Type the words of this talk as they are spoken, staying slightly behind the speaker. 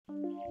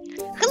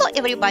Hello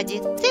everybody,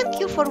 thank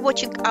you for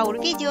watching our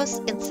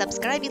videos and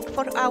subscribing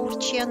for our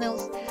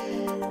channels.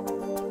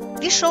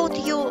 We showed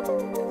you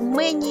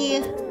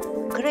many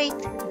great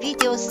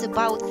videos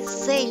about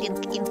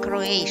sailing in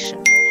Croatia,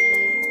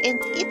 and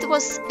it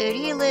was a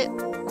really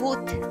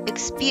good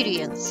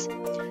experience.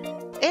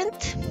 And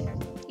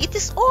it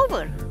is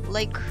over,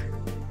 like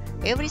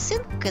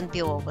everything can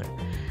be over.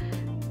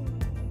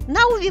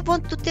 Now we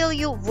want to tell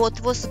you what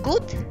was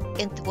good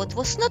and what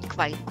was not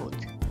quite good.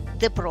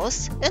 The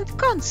pros and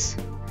cons.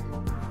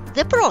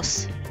 The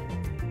pros.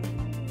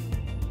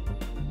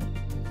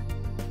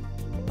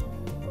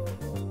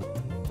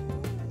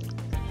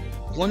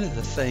 One of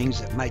the things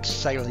that makes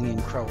sailing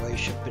in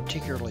Croatia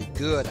particularly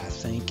good, I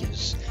think,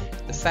 is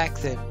the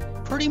fact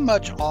that pretty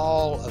much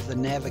all of the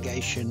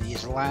navigation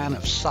is line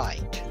of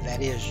sight.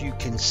 That is, you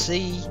can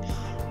see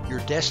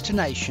your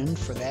destination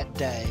for that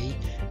day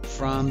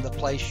from the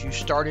place you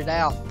started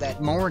out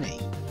that morning.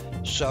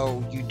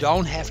 So you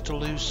don't have to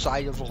lose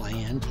sight of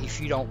land if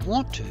you don't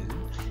want to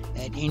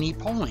at any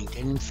point.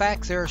 And in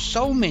fact, there are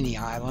so many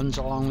islands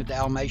along the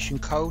Dalmatian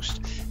coast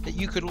that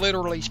you could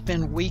literally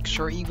spend weeks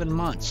or even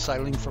months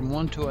sailing from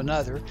one to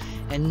another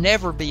and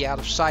never be out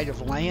of sight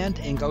of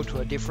land and go to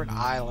a different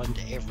island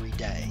every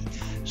day.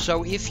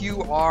 So if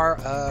you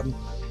are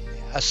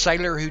a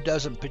sailor who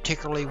doesn't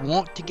particularly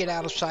want to get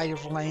out of sight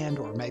of land,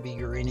 or maybe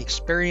you're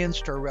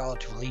inexperienced or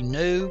relatively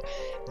new,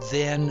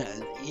 then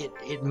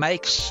it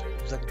makes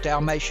the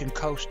Dalmatian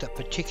coast a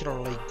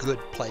particularly good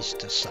place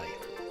to sail.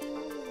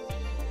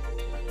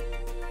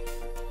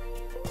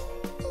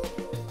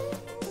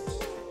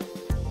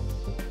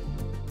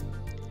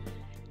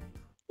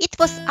 It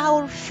was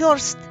our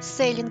first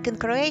sailing in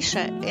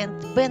Croatia,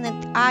 and Ben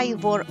and I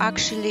were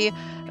actually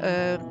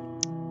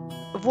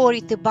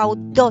worried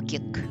about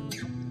docking.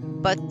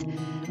 But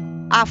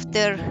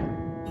after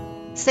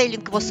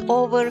sailing was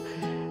over,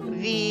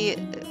 we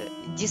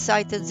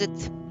decided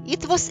that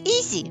it was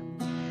easy.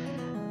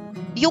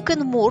 You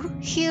can moor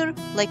here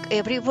like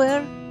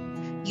everywhere.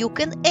 You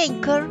can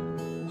anchor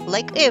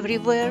like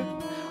everywhere.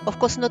 Of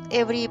course, not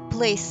every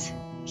place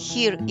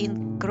here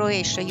in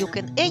Croatia you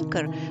can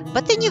anchor,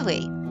 but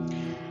anyway.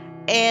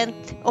 And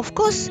of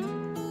course,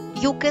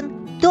 you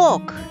can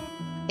dock.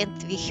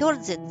 And we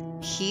heard that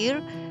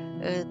here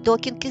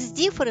docking is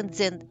different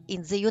than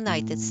in the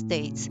United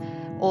States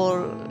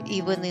or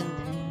even in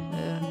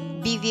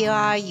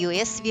BVI,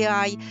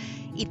 USVI.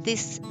 It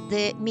is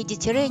the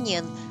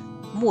Mediterranean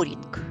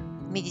mooring,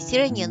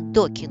 Mediterranean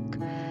docking.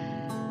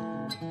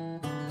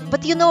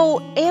 But you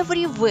know,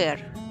 everywhere,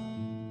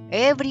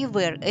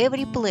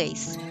 every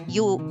place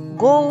you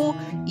go,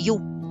 you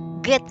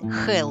get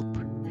help.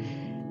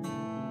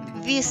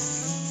 We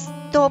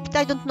stopped,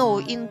 I don't know,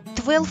 in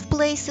 12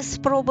 places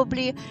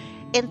probably,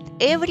 and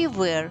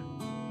everywhere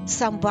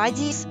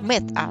somebody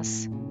met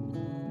us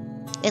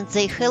and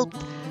they helped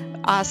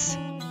us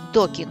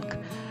docking.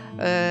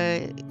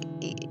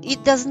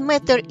 It doesn't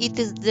matter it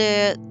is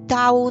the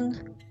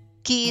town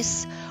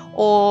keys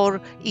or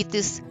it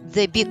is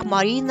the big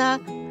marina.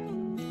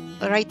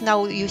 Right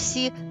now you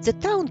see the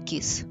town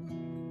keys.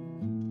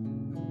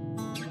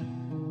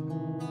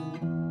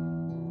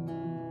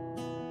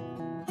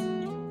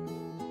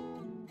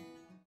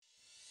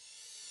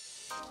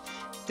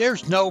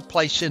 There's no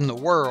place in the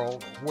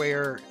world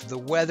where the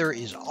weather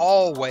is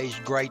always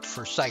great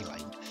for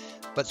sailing.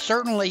 But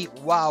certainly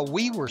while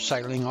we were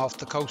sailing off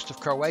the coast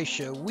of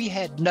Croatia, we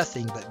had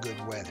nothing but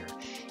good weather.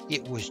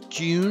 It was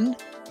June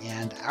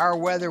and our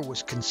weather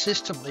was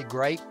consistently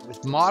great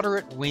with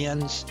moderate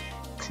winds,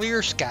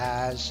 clear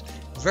skies,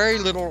 very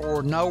little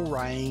or no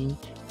rain,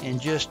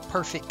 and just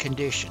perfect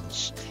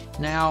conditions.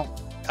 Now,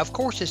 of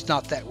course it's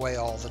not that way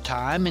all the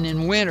time, and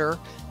in winter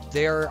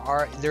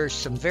there's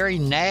some very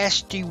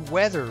nasty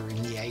weather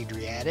in the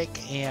Adriatic,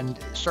 and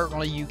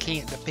certainly you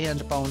can't depend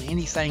upon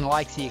anything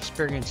like the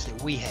experience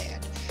that we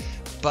had.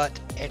 But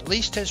at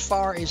least as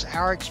far as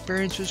our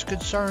experience is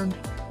concerned,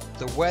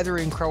 the weather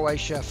in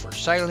Croatia for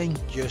sailing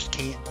just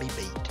can't be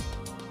beat.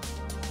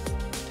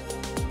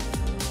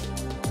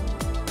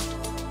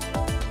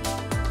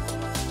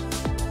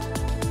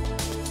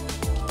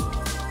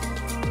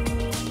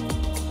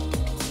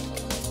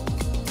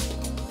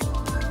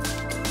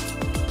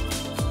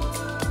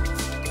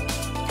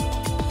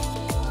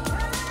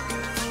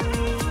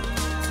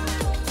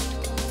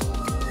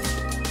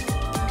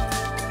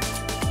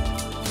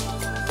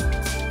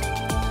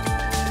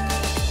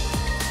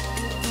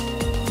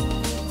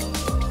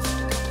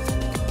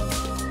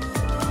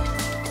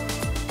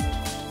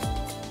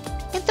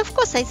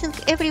 I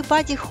think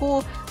everybody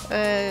who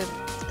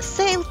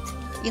sailed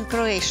in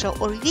Croatia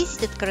or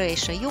visited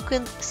Croatia, you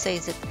can say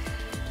that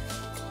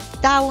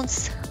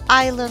towns,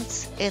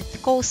 islands and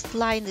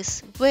coastline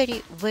is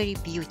very, very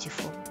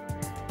beautiful.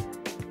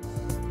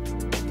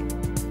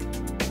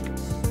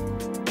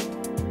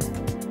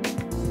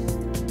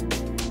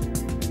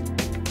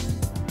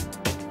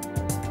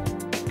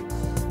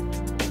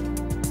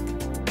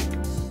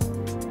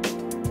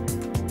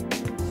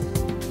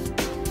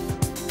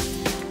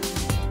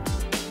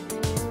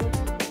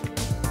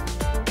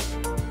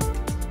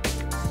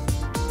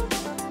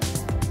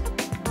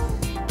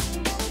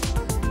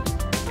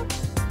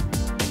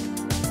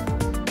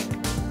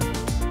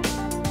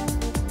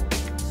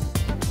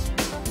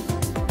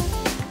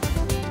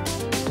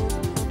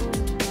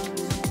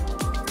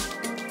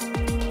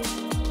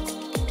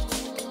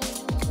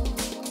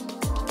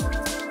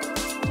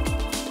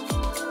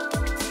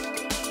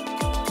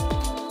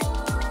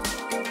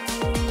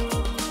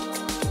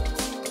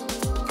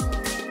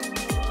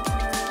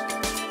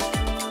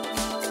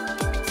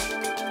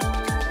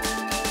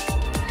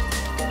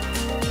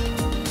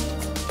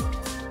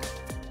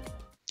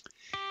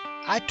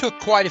 I took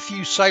quite a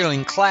few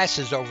sailing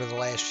classes over the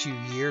last few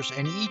years,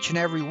 and each and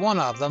every one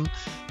of them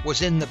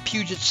was in the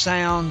Puget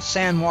Sound,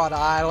 San Juan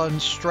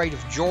Islands, Strait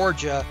of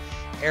Georgia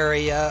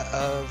area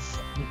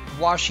of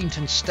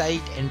Washington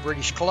State and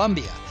British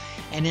Columbia.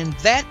 And in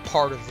that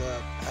part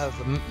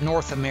of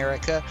North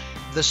America,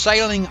 the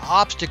sailing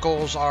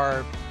obstacles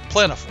are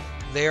plentiful.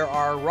 There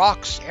are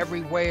rocks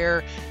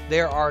everywhere.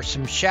 There are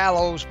some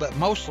shallows, but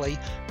mostly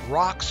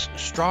rocks,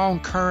 strong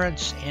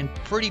currents, and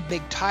pretty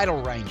big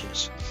tidal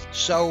ranges.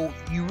 So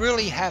you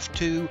really have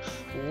to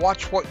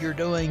watch what you're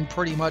doing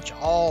pretty much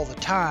all the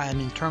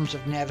time in terms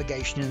of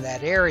navigation in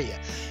that area.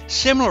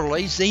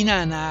 Similarly, Zena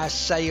and I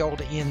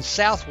sailed in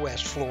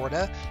southwest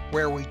Florida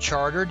where we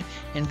chartered,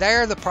 and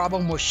there the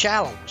problem was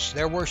shallows.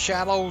 There were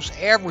shallows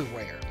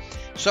everywhere.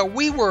 So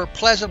we were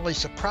pleasantly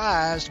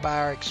surprised by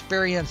our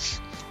experience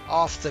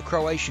off the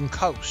Croatian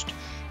coast,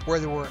 where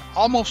there were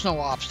almost no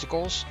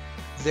obstacles.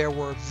 There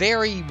were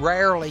very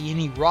rarely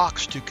any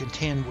rocks to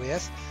contend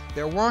with.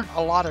 There weren't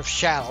a lot of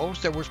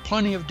shallows. There was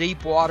plenty of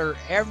deep water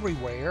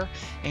everywhere,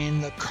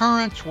 and the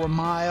currents were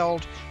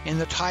mild and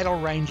the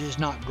tidal ranges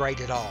not great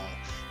at all.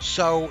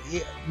 So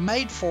it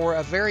made for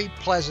a very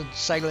pleasant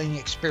sailing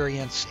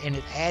experience, and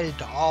it added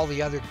to all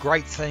the other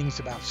great things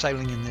about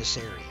sailing in this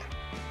area.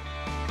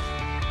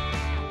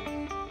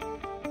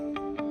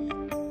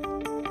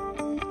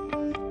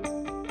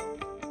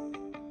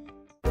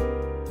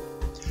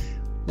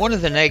 One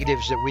of the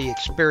negatives that we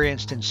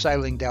experienced in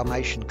sailing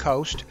Dalmatian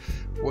coast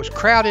was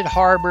crowded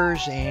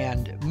harbors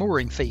and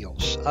mooring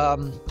fields.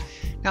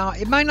 Now,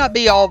 it might not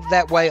be all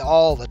that way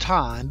all the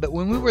time, but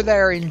when we were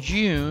there in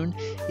June,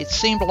 it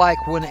seemed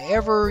like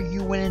whenever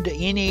you went into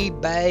any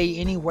bay,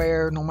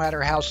 anywhere, no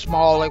matter how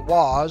small it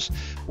was,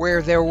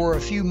 where there were a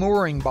few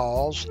mooring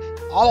balls,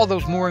 all of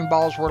those mooring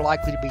balls were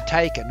likely to be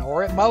taken,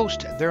 or at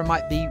most there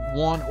might be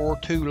one or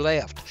two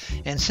left.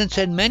 And since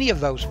in many of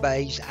those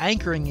bays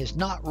anchoring is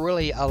not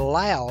really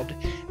allowed,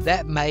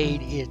 that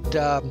made it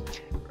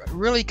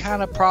really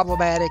kind of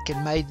problematic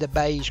and made the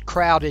bays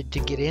crowded to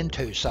get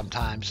into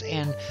sometimes.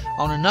 And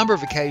on a number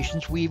of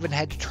occasions we even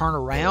had to turn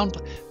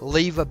around,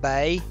 leave a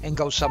bay, and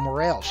go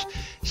somewhere else.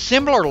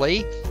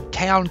 Similarly,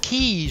 town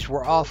quays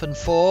were often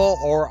full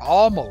or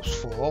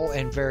almost full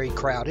and very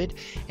crowded,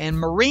 and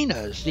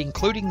marinas,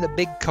 including the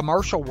big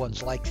commercial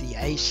ones like the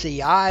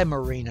ACI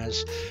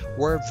marinas,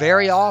 were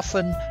very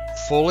often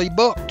fully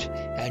booked,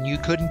 and you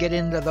couldn't get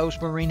into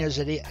those marinas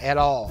at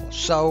all.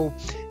 So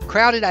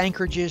crowded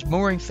anchorages,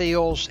 mooring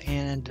fields,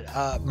 and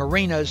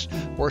marinas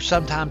were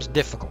sometimes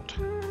difficult.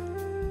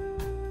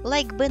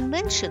 Like Ben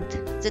mentioned,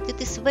 that it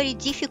is very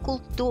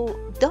difficult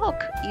to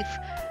dock if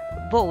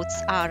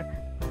boats are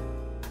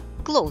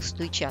close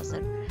to each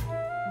other.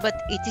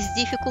 But it is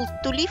difficult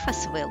to leave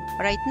as well.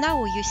 Right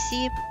now you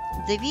see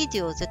the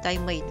video that I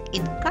made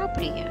in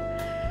Capri.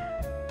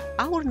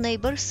 Our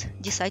neighbors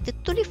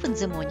decided to leave in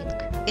the morning,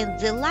 and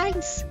the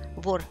lines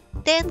were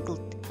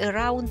tangled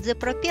around the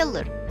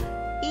propeller.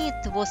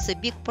 It was a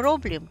big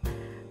problem.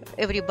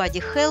 Everybody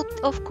helped,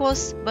 of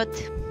course, but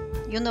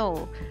you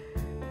know,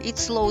 it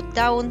slowed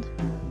down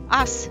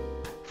us.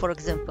 For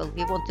example,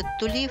 we wanted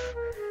to leave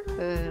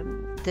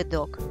the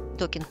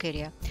docking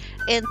area.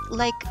 And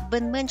like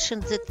Ben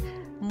mentioned, that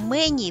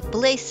many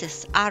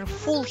places are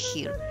full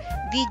here.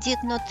 We did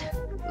not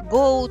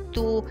go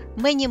to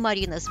many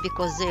marinas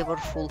because they were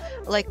full.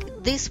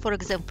 Like this, for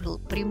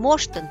example,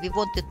 Primoshten, we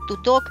wanted to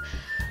dock,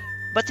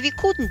 but we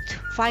couldn't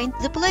find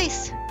the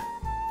place.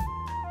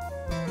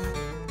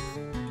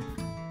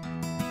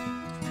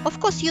 Of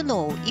course, you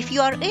know, if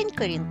you are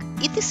anchoring,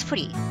 it is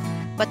free.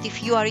 But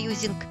if you are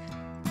using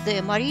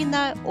the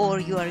marina or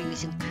you are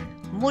using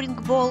mooring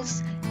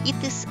balls, it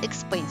is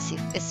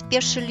expensive.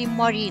 Especially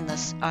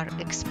marinas are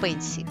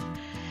expensive.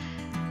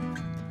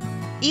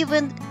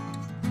 Even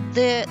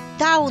the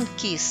town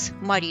quays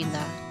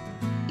marina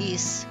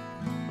is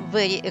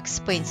very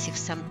expensive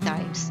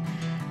sometimes.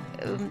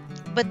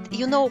 But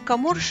you know,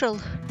 commercial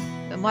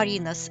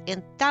marinas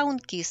and town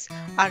quays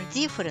are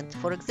different.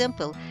 For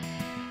example,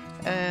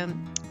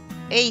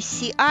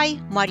 ACI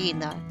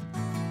marina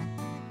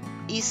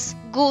is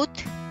good,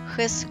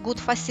 has good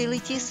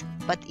facilities,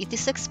 but it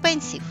is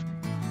expensive.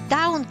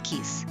 Town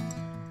quays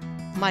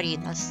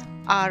marinas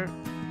are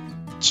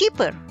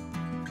cheaper,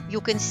 you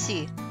can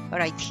see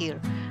right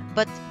here,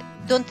 but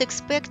don't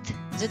expect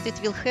that it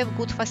will have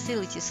good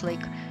facilities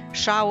like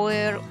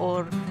shower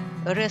or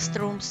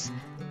restrooms.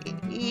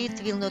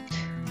 It will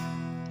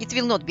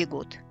not be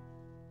good.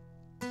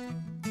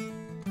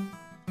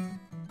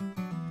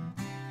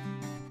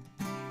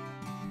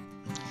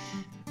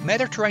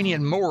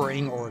 Mediterranean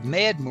mooring, or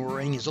med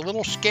mooring, is a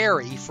little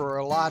scary for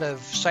a lot of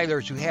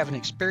sailors who haven't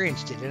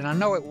experienced it, and I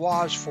know it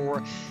was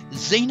for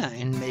Zena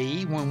and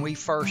me when we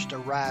first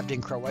arrived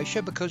in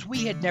Croatia because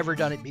we had never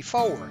done it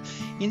before.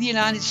 In the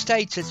United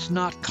States, it's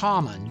not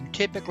common. You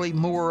typically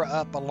moor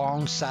up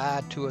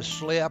alongside to a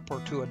slip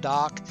or to a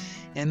dock,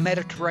 and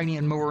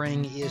Mediterranean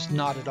mooring is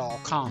not at all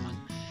common.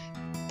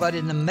 But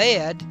in the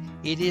Med,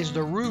 it is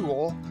the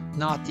rule,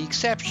 not the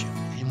exception.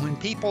 And when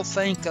people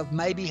think of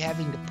maybe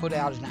having to put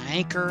out an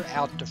anchor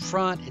out the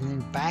front and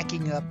then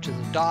backing up to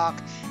the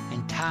dock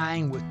and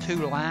tying with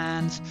 2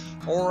 lines,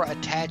 or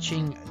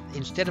attaching,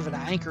 instead of an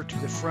anchor to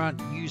the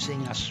front, using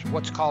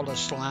what's called a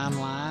slime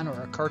line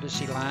or a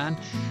courtesy line,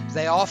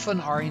 they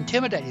often are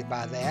intimidated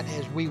by that,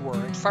 as we were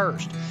at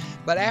first.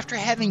 But after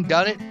having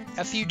done it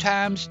a few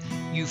times,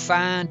 you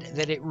find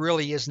that it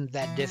really isn't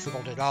that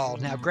difficult at all.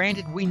 Now,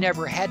 granted, we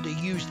never had to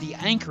use the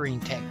anchoring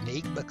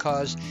technique,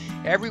 because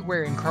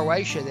everywhere in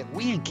Croatia that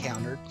we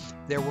encountered,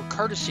 there were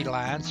courtesy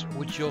lines,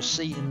 which you'll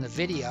see in the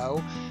video,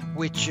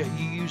 which you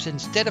use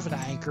instead of an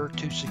anchor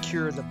to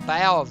secure the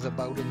bow of the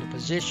boat into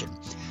position.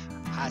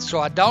 So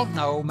I don't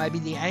know, maybe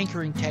the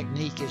anchoring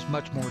technique is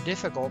much more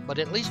difficult, but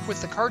at least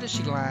with the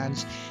courtesy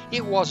lines,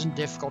 it wasn't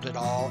difficult at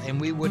all, and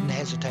we wouldn't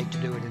hesitate to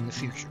do it in the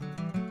future.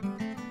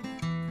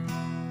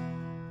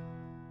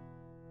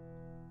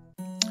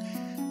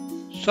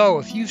 So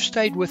if you've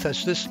stayed with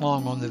us this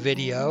long on the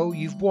video,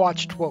 you've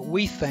watched what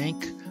we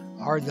think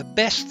are the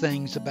best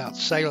things about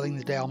sailing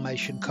the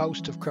Dalmatian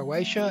coast of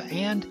Croatia,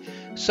 and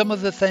some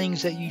of the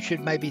things that you should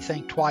maybe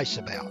think twice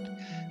about.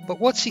 But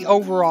what's the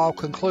overall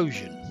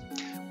conclusion?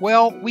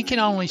 Well, we can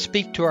only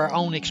speak to our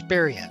own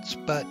experience,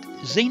 but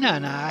Zena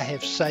and I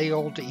have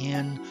sailed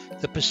in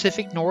the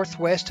Pacific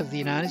Northwest of the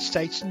United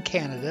States and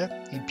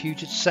Canada, in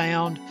Puget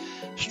Sound,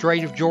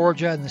 Strait of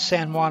Georgia, and the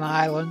San Juan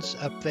Islands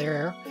up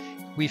there.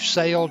 We've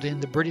sailed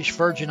in the British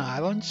Virgin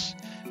Islands.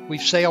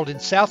 We've sailed in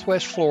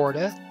Southwest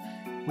Florida.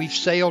 We've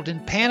sailed in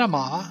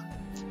Panama,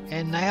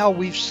 and now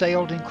we've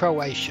sailed in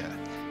Croatia.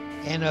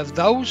 And of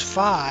those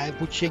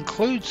 5, which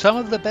include some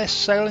of the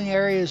best sailing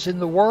areas in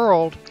the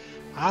world,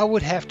 I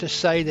would have to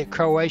say that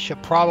Croatia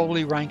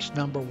probably ranks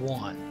number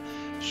 1.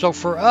 So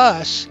for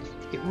us,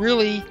 it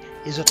really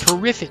is a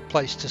terrific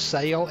place to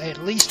sail.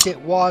 At least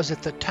it was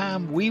at the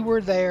time we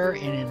were there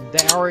and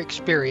in our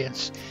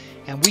experience,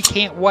 and we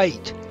can't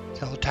wait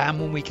till the time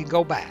when we can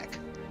go back.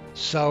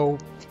 So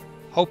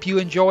hope you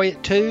enjoy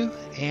it too,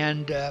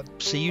 and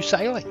see you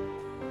sailing.